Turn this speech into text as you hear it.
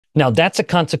Now, that's a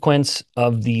consequence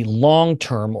of the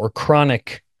long-term or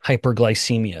chronic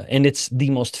hyperglycemia, and it's the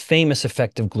most famous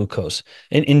effect of glucose.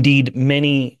 And indeed,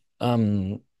 many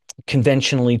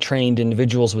conventionally trained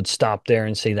individuals would stop there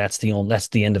and say that's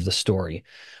the end of the story.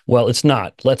 Well, it's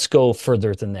not. Let's go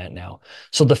further than that now.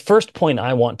 So the first point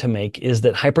I want to make is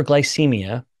that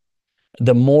hyperglycemia,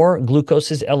 the more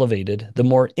glucose is elevated, the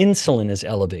more insulin is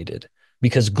elevated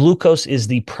because glucose is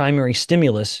the primary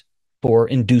stimulus for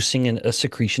inducing a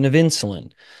secretion of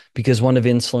insulin. Because one of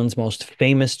insulin's most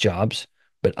famous jobs,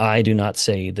 but I do not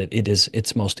say that it is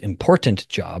its most important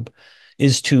job,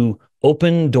 is to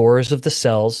open doors of the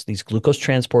cells, these glucose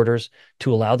transporters,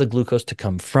 to allow the glucose to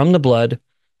come from the blood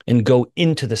and go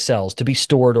into the cells to be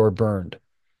stored or burned.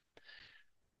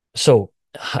 So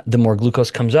the more glucose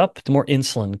comes up, the more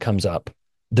insulin comes up.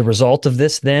 The result of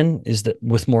this then is that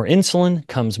with more insulin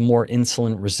comes more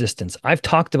insulin resistance. I've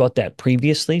talked about that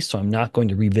previously, so I'm not going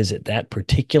to revisit that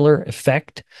particular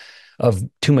effect of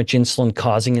too much insulin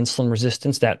causing insulin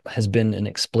resistance. That has been an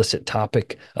explicit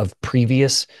topic of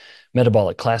previous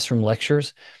metabolic classroom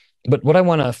lectures. But what I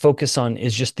want to focus on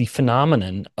is just the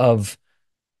phenomenon of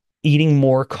eating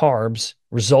more carbs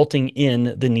resulting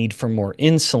in the need for more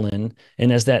insulin.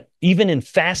 And as that, even in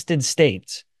fasted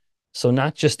states, so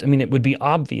not just, I mean, it would be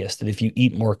obvious that if you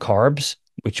eat more carbs,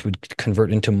 which would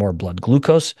convert into more blood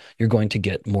glucose, you're going to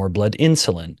get more blood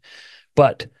insulin.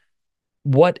 But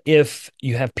what if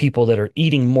you have people that are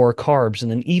eating more carbs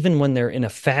and then even when they're in a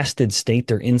fasted state,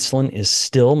 their insulin is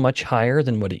still much higher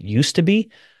than what it used to be?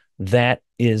 That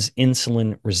is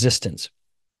insulin resistance.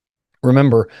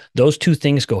 Remember, those two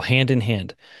things go hand in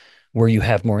hand. Where you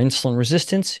have more insulin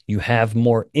resistance, you have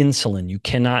more insulin. You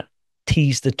cannot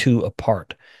tease the two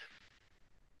apart.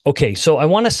 Okay, so I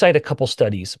want to cite a couple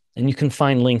studies, and you can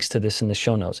find links to this in the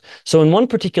show notes. So in one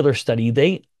particular study,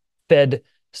 they fed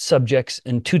subjects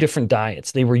in two different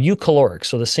diets. They were eucaloric,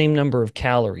 so the same number of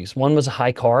calories. One was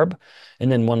high carb,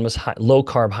 and then one was low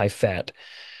carb, high fat.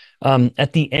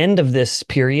 At the end of this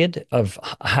period of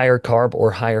higher carb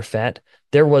or higher fat,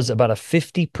 there was about a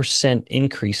 50%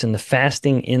 increase in the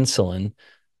fasting insulin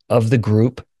of the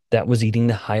group that was eating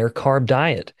the higher carb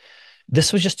diet.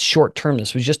 This was just short term.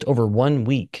 This was just over 1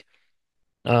 week.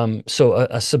 So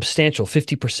a substantial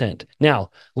 50%.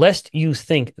 Now, lest you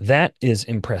think that is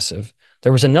impressive,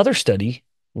 there was another study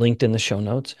linked in the show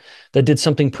notes that did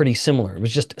something pretty similar. It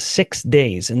was just 6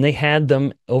 days, and they had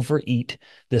them overeat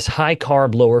this high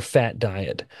carb, lower fat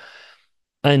diet.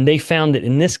 And they found that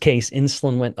in this case,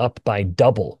 insulin went up by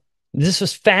double. This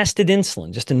was fasted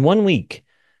insulin, just in 1 week,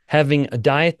 having a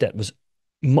diet that was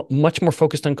much more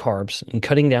focused on carbs and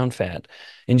cutting down fat.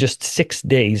 In just 6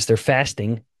 days, they're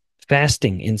fasting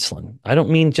insulin. I don't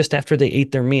mean just after they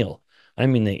ate their meal. I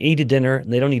mean, they ate a dinner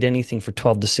and they don't eat anything for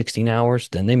 12 to 16 hours.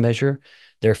 Then they measure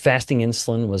their fasting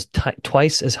insulin was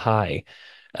twice as high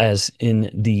as in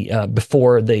the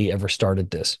before they ever started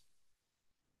this.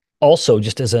 Also,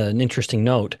 just as an interesting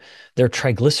note, their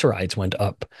triglycerides went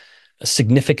up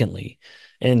significantly.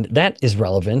 And that is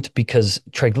relevant because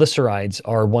triglycerides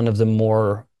are one of the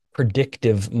more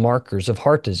predictive markers of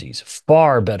heart disease,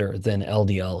 far better than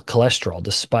LDL cholesterol,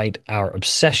 despite our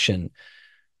obsession,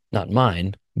 not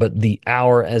mine, but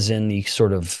our as in the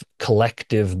sort of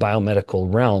collective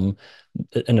biomedical realm,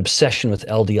 an obsession with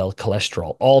LDL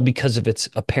cholesterol, all because of its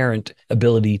apparent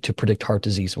ability to predict heart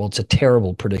disease. Well, it's a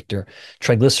terrible predictor.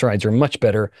 Triglycerides are much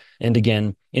better. And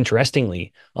again,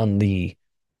 interestingly, on the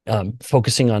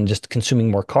focusing on just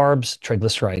consuming more carbs,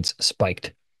 triglycerides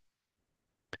spiked.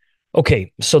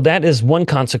 Okay, so that is one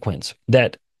consequence,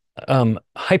 that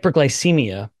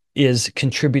hyperglycemia is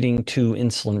contributing to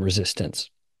insulin resistance,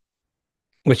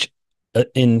 which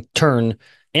in turn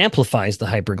amplifies the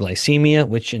hyperglycemia,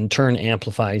 which in turn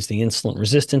amplifies the insulin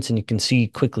resistance. And you can see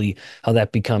quickly how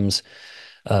that becomes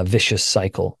a vicious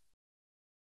cycle.